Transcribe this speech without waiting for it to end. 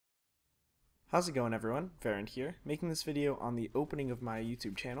How's it going, everyone? Varant here, making this video on the opening of my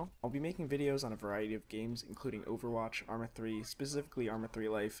YouTube channel. I'll be making videos on a variety of games including Overwatch, Arma 3, specifically Arma 3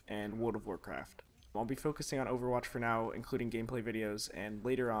 Life, and World of Warcraft. I'll be focusing on Overwatch for now, including gameplay videos, and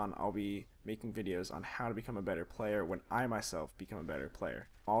later on I'll be making videos on how to become a better player when I myself become a better player.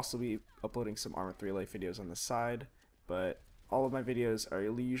 I'll also be uploading some Arma 3 Life videos on the side, but all of my videos are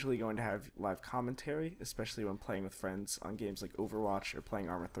usually going to have live commentary, especially when playing with friends on games like Overwatch or playing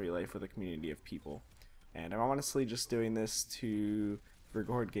Arma 3 Life with a community of people. And I'm honestly just doing this to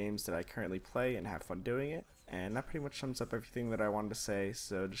record games that I currently play and have fun doing it. And that pretty much sums up everything that I wanted to say,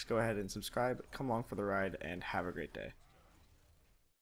 so just go ahead and subscribe, come along for the ride, and have a great day.